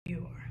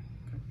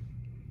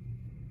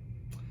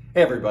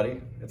Hey everybody,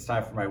 it's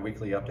time for my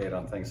weekly update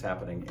on things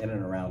happening in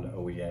and around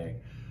OEA.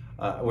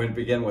 I'm going to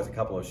begin with a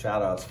couple of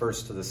shout outs.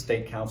 First to the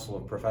State Council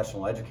of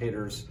Professional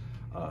Educators,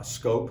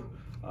 SCOPE.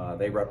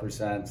 They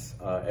represent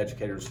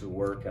educators who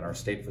work in our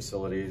state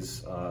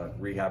facilities,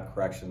 rehab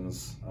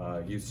corrections,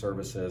 youth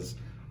services,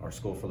 our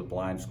School for the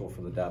Blind, School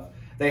for the Deaf.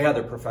 They had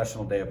their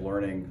professional day of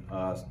learning,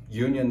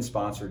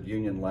 union-sponsored,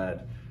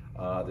 union-led,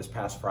 this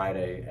past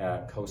Friday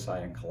at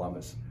COSI in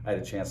Columbus. I had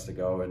a chance to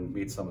go and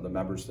meet some of the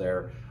members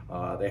there.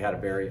 They had a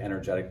very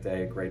energetic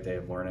day, great day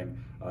of learning.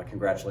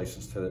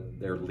 Congratulations to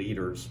their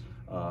leaders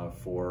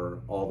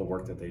for all the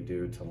work that they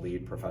do to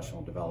lead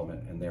professional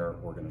development in their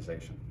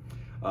organization.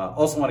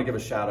 Also want to give a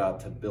shout out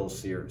to Bill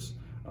Sears.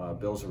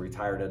 Bill's a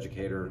retired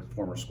educator,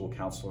 former school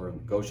counselor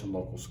in Goshen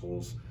local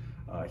schools.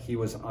 He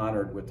was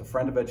honored with the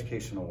Friend of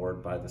Education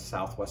Award by the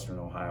Southwestern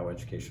Ohio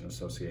Education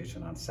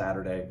Association on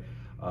Saturday.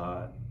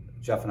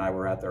 Jeff and I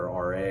were at their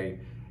RA,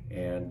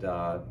 and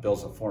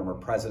Bill's a former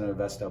president of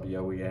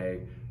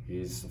SWOEA.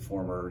 He's the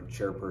former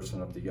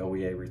chairperson of the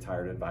OEA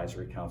Retired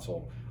Advisory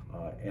Council,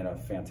 and a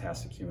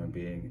fantastic human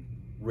being,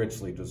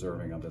 richly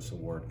deserving of this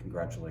award.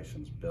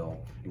 Congratulations,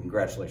 Bill, and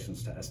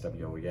congratulations to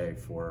SWOEA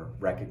for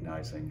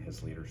recognizing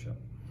his leadership.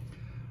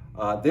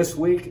 This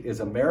week is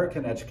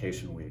American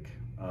Education Week.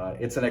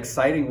 It's an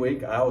exciting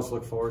week. I always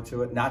look forward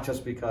to it, not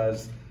just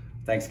because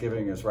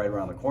Thanksgiving is right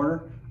around the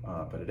corner,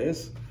 but it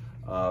is.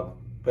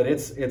 But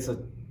it's a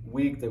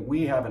week that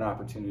we have an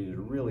opportunity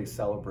to really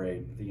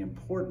celebrate the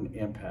important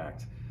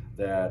impact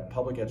that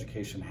public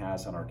education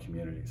has on our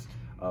communities.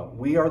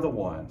 We are the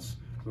ones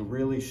who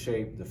really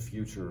shape the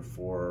future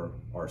for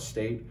our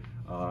state,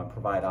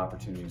 provide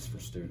opportunities for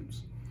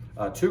students.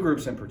 Two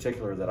groups in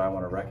particular that I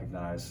want to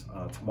recognize.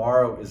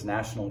 Tomorrow is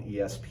National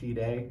ESP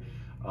Day.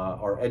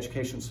 Our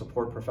education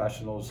support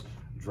professionals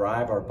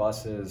drive our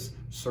buses,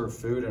 serve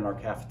food in our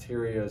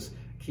cafeterias,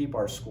 keep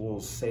our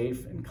schools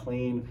safe and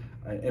clean,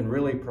 and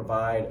really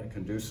provide a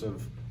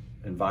conducive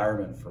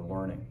environment for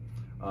learning.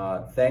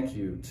 Thank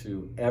you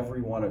to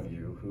every one of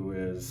you who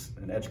is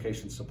an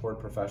education support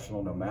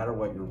professional, no matter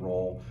what your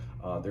role.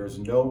 There's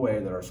no way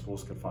that our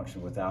schools could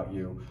function without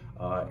you,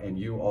 and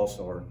you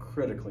also are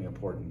critically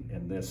important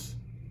in this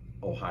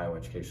Ohio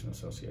Education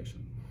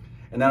Association.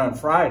 And then on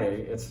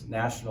Friday, it's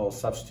National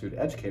Substitute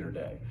Educator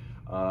Day.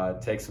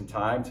 Take some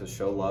time to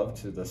show love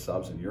to the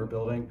subs in your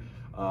building.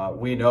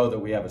 We know that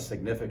we have a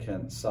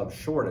significant sub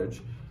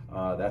shortage.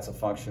 That's a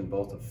function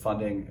both of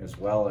funding as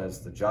well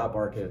as the job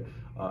market.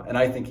 And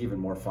I think even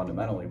more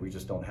fundamentally, we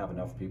just don't have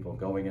enough people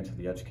going into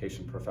the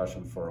education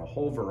profession for a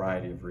whole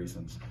variety of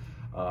reasons.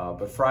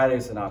 But Friday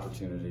is an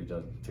opportunity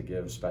to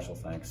give special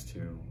thanks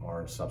to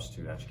our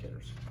substitute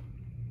educators.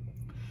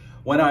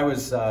 When I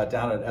was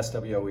down at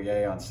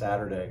SWOEA on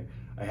Saturday,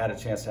 I had a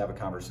chance to have a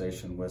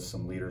conversation with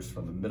some leaders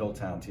from the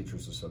Middletown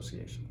Teachers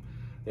Association.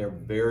 They're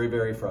very,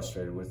 very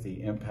frustrated with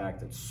the impact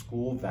that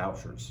school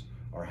vouchers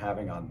are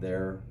having on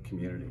their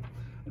community.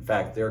 In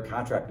fact, their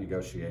contract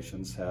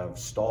negotiations have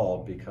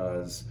stalled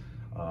because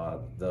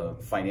the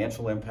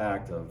financial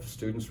impact of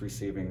students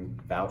receiving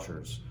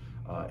vouchers,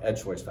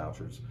 EdChoice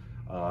vouchers,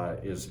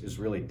 is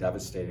really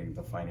devastating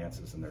the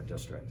finances in their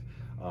district.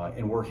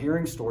 And we're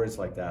hearing stories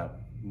like that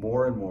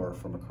more and more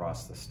from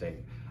across the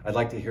state. I'd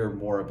like to hear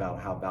more about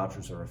how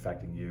vouchers are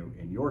affecting you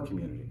in your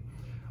community.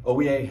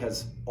 OEA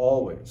has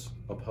always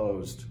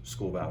opposed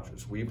school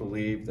vouchers. We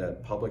believe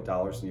that public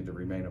dollars need to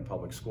remain in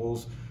public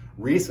schools.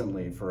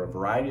 Recently, for a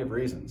variety of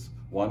reasons,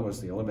 one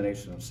was the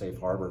elimination of safe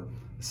harbor.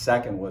 The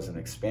second was an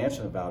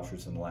expansion of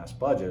vouchers in the last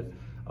budget.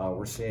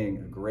 We're seeing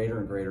a greater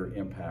and greater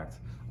impact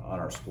on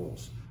our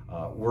schools.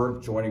 We're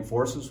joining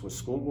forces with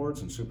school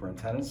boards and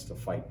superintendents to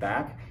fight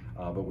back,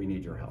 but we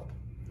need your help.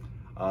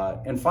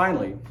 And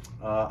finally,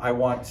 I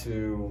want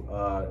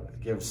to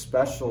give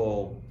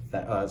special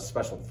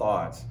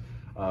thoughts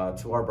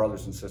to our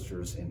brothers and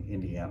sisters in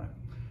Indiana.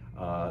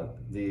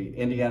 The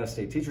Indiana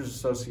State Teachers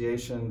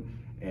Association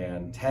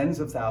and tens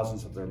of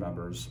thousands of their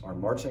members are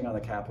marching on the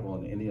Capitol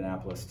in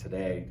Indianapolis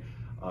today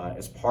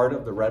as part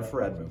of the Red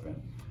for Ed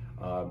movement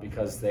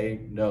because they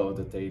know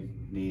that they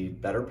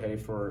need better pay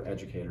for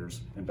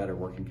educators and better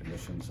working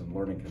conditions and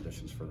learning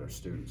conditions for their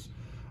students.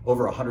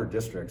 Over 100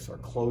 districts are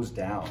closed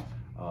down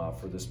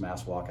for this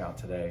mass walkout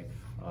today.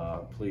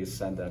 Please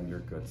send them your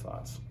good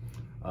thoughts.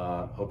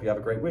 Hope you have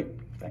a great week.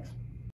 Thanks.